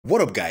What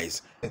up,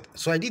 guys?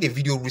 So I did a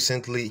video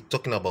recently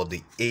talking about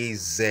the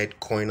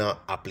AZCoiner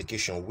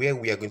application where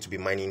we are going to be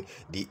mining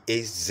the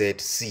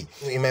AZC.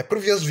 In my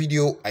previous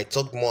video, I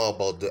talked more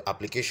about the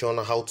application,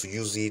 how to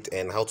use it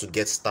and how to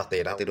get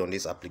started on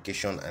this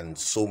application and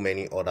so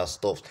many other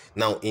stuff.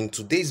 Now in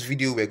today's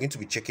video, we're going to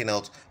be checking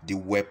out the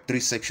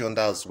Web3 section.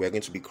 That's we're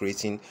going to be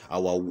creating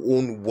our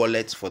own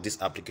wallet for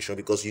this application,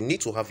 because you need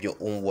to have your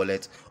own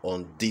wallet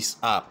on this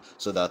app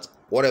so that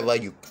whatever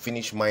you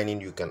finish mining,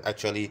 you can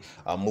actually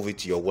move it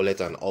to your wallet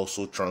and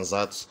also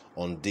transact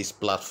on this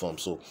platform.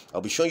 So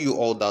I'll be showing you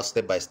all that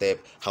step by step,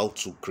 how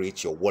to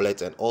create your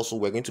wallet, and also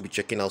we're going to be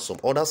checking out some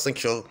other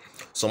section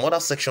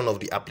of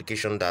the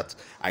application that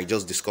I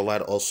just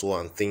discovered also,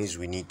 and things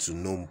we need to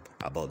know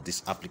about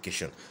this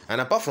application.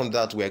 And apart from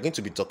that, we are going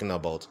to be talking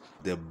about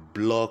the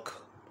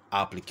block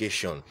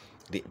application.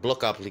 The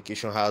block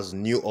application has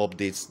new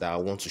updates that I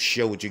want to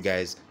share with you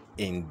guys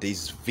in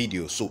this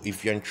video. So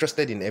if you're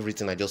interested in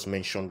everything I just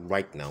mentioned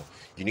right now,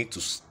 you need to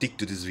stick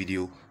to this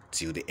video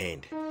till the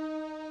end.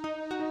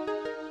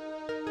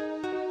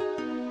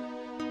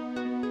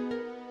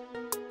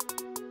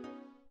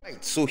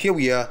 So here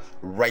we are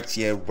right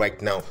here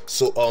right now.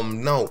 So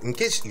now, in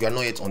case you are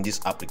not yet on this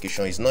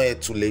application, it's not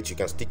yet too late. You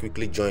can still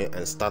quickly join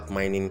and start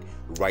mining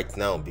right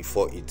now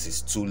before it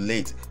is too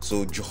late.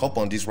 So you hop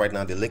on this right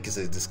now. The link is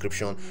in the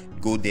description.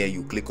 Go there,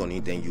 you click on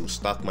it, then you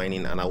start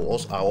mining. And I'll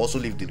also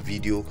leave the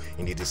video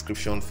in the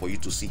description for you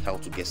to see how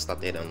to get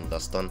started and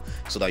understand,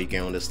 so that you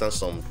can understand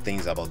some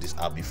things about this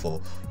app before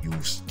you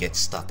get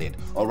started.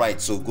 All right,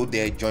 so go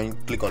there, join,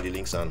 click on the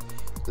links, and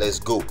let's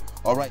go.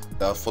 All right,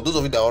 for those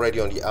of you that are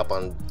already on the app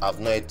and have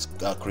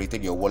not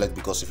created your wallet,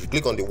 because if you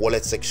click on the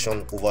wallet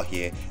section over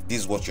here, this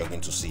is what you're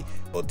going to see,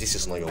 but this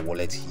is not your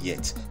wallet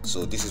yet.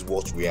 So this is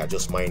what we are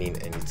just mining,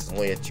 and it's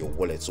not yet your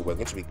wallet. So we're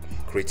going to be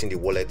creating the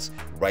wallet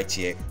right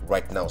here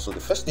right now. So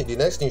the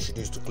next thing you should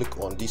do is to click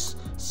on this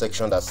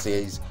section that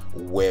says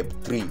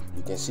Web3.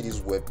 You can see this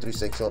Web3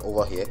 section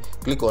over here.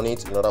 Click on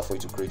it in order for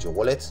you to create your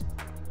wallet.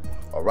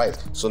 All right,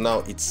 so now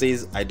it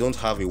says I don't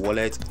have a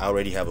wallet. I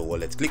already have a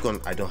wallet. Click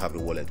on I don't have a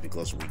wallet,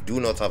 because we do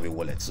not have a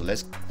wallet. So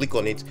let's click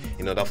on it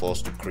in order for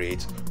us to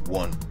create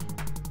one.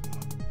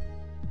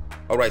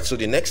 All right, so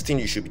the next thing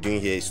you should be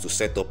doing here is to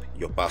set up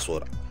your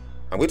password.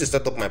 I'm going to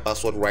set up my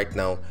password right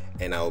now,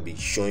 and I'll be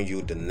showing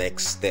you the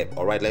next step.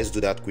 All right, let's do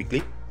that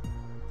quickly.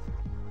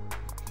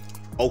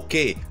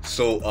 Okay,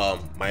 so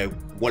my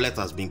wallet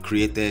has been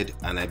created,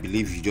 and I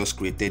believe you just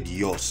created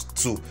yours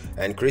too.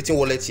 And creating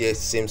wallet here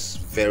seems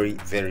very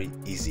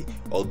easy,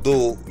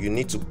 although you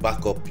need to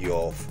back up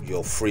your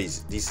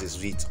phrase. This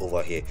is it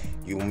over here.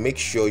 You make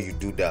sure you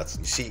do that.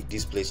 You see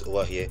this place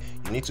over here,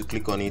 you need to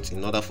click on it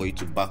in order for you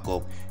to back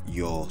up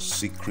your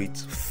secret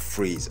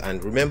phrase.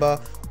 And remember,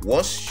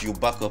 once you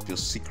back up your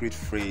secret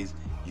phrase,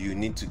 you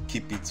need to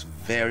keep it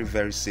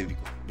very safe,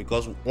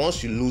 because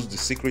once you lose the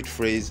secret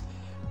phrase,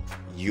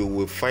 you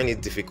will find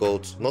it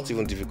difficult, not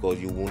even difficult,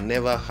 you will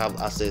never have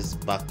access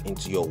back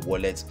into your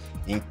wallet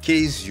in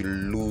case you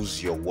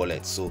lose your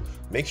wallet. So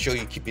make sure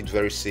you keep it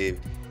very safe.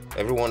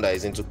 Everyone that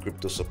is into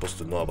crypto is supposed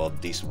to know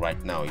about this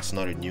right now. It's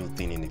not a new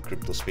thing in the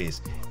crypto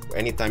space.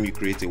 Anytime you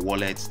create a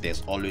wallet,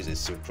 there's always a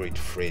secret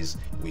phrase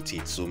with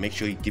it. So make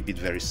sure you keep it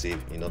very safe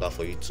in order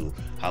for you to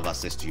have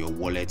access to your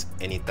wallet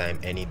anytime,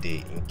 any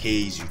day. In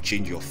case you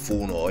change your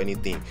phone or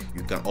anything,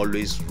 you can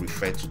always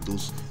refer to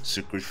those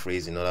secret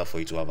phrases in order for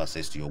you to have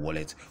access to your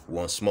wallet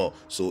once more.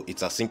 So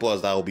it's as simple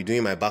as that. I'll be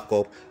doing my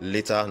backup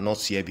later,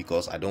 not here,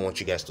 because I don't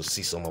want you guys to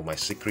see some of my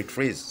secret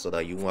phrases, so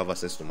that you won't have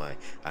access to my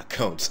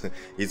account.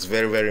 It's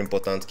very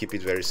important. Keep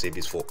it very safe.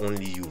 It's for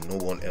only you, no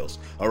one else.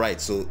 All right,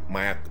 so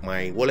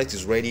my wallet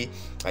is ready.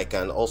 I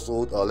can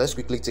also let's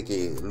quickly take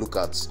a look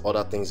at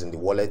other things in the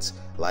wallet,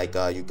 like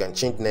you can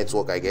change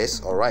network, I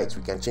guess. All right,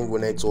 we can change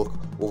one network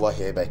over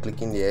here by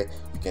clicking there.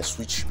 You can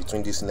switch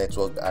between this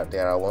network.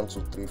 There are 1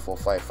 2 3 4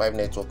 5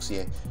 networks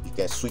here. You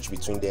can switch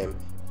between them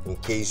in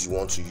case you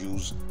want to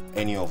use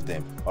any of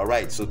them. All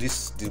right, so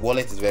the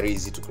wallet is very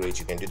easy to create.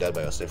 You can do that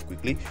by yourself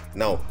quickly.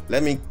 Now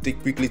let me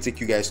quickly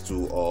take you guys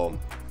to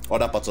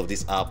other parts of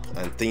this app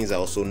and things I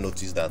also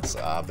noticed that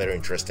are very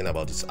interesting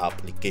about this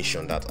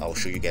application that I'll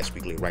show you guys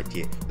quickly right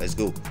here. Let's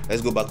go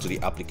back to the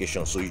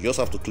application. So you just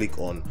have to click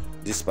on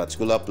this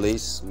particular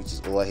place, which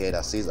is over here,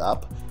 that says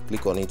app.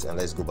 Click on it and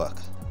let's go back.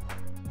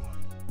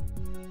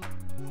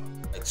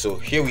 So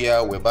here we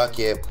are, we're back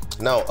here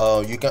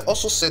now. You can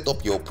also set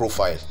up your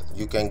profile.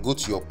 You can go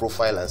to your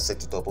profile and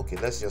set it up. Okay,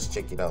 let's just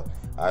check it out.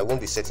 I won't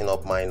be setting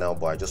up mine now,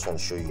 but I just want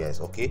to show you guys.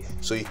 Okay,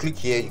 so you click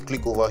here, you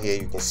click over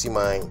here, you can see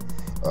mine,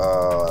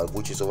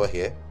 which is over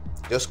here.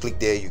 Just click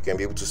there. You can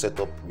be able to set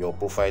up your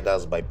profile.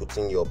 That's by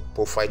putting your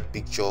profile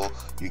picture.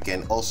 You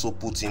can also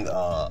put in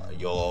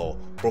your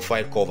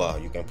profile cover.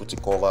 You can put a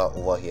cover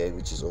over here,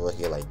 which is over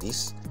here like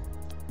this.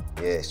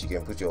 Yes, you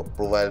can put your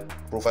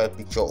profile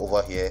picture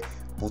over here,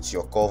 put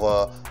your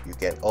cover. You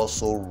can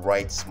also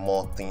write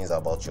more things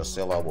about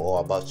yourself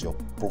or about your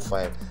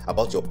profile,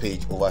 about your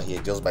page over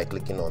here, just by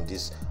clicking on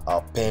this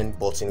pen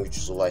button, which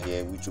is over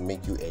here, which will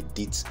make you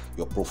edit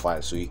your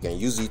profile. So you can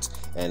use it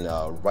and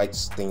write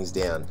things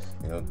there, and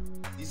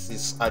This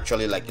is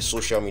actually like a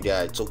social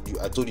media I told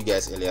you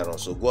guys earlier on.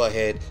 So go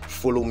ahead,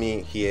 follow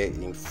me here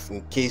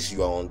in case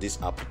you are on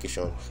this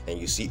application and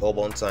you see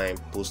Urban Time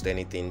post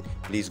anything.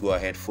 Please go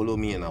ahead, follow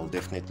me, and I'll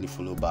definitely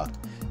follow back.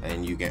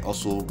 And you can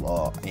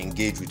also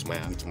engage with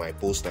my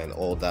post and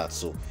all that.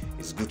 So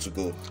it's good to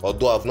go.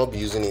 Although I've not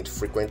been using it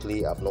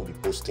frequently, I've not been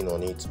posting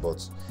on it,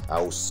 but I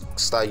will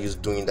start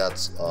doing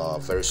that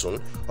very soon.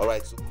 All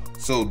right.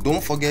 So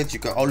don't forget, you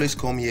can always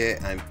come here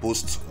and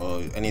post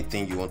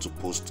anything you want to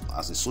post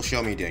as a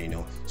social media, you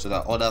know, so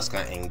that others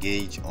can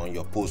engage on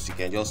your post. You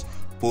can just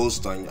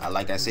post, and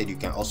like I said, you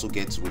can also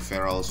get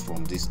referrals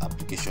from this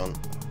application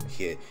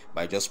here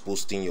by just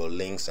posting your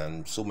links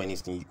and so many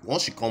things.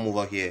 Once you come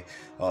over here,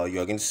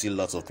 you are going to see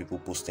lots of people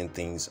posting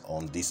things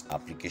on this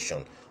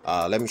application.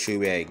 Let me show you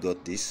where I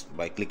got this.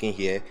 By clicking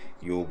here,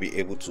 you'll be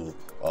able to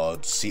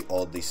see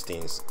all these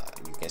things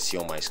you can see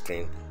on my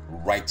screen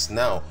right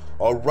now.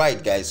 All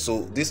right guys,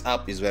 so this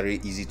app is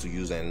very easy to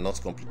use and not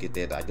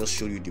complicated. I just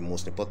showed you the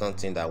most important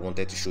thing that I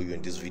wanted to show you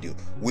in this video,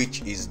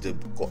 which is the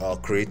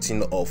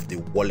creating of the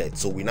wallet.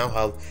 So we now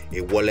have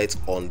a wallet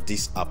on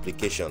this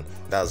application.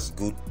 That's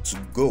good to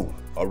go.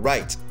 All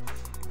right,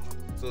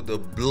 so the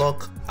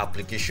block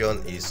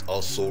application is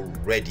also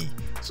ready.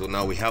 So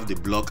now we have the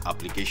block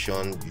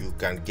application. You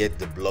can get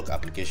the block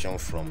application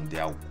from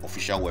their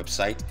official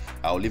website.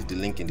 I'll leave the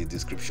link in the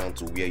description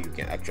to where you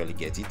can actually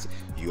get it.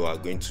 You are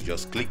going to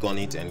just click on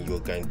it and you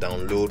can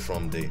download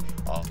from the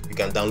you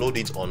can download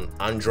it on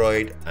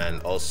Android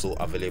and also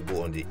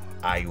available on the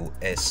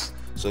iOS.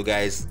 So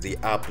guys, the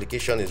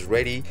application is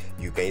ready.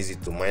 You can use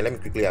it to mine. Let me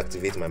quickly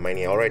activate my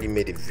mining. I already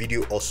made a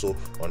video also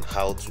on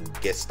how to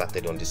get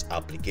started on this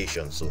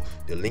application, so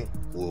the link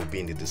will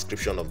be in the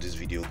description of this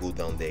video. Go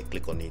down there,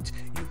 click on it,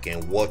 you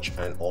can watch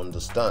and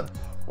understand.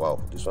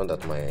 Wow, this one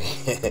that my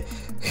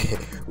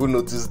who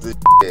noticed this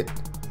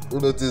who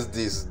noticed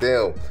this?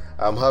 Damn,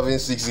 I'm having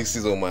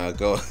 666 on my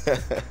account.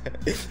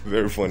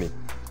 Very funny.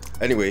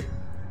 Anyway,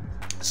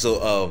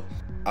 so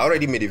I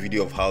already made a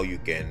video of how you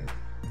can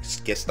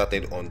get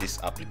started on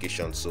this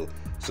application. So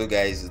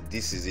guys,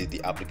 this is it.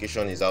 The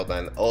application is out,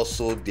 and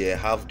also they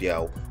have their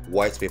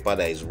white paper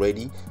that is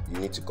ready. You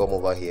need to come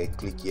over here,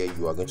 click here,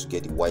 you are going to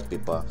get the white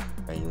paper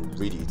and you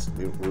read it.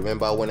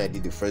 Remember when I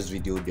did the first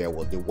video,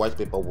 the white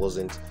paper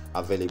wasn't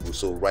available,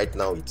 so right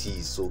now it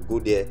is. So go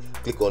there,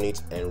 click on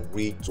it and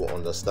read to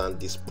understand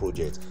this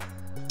project.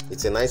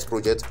 It's a nice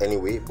project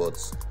anyway, but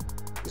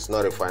it's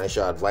not a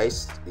financial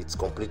advice. It's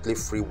completely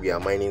free. We are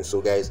mining. So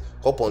guys,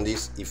 hop on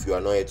this if you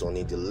are not yet on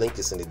it. The link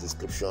is in the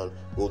description.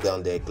 Go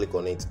down there, click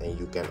on it, and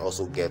you can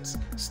also get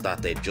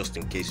started just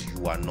in case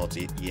you are not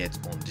yet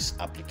on this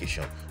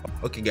application.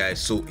 Okay guys,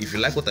 so if you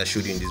like what I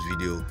showed you in this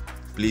video,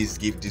 please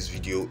give this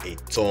video a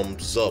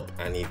thumbs up,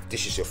 and if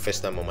this is your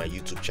first time on my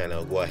YouTube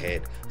channel, go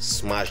ahead,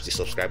 smash the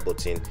subscribe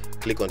button,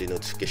 click on the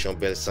notification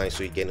bell sign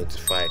so you get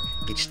notified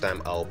each time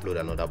I upload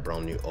another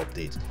brand new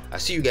update. I'll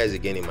see you guys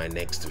again in my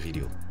next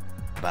video.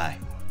 Bye.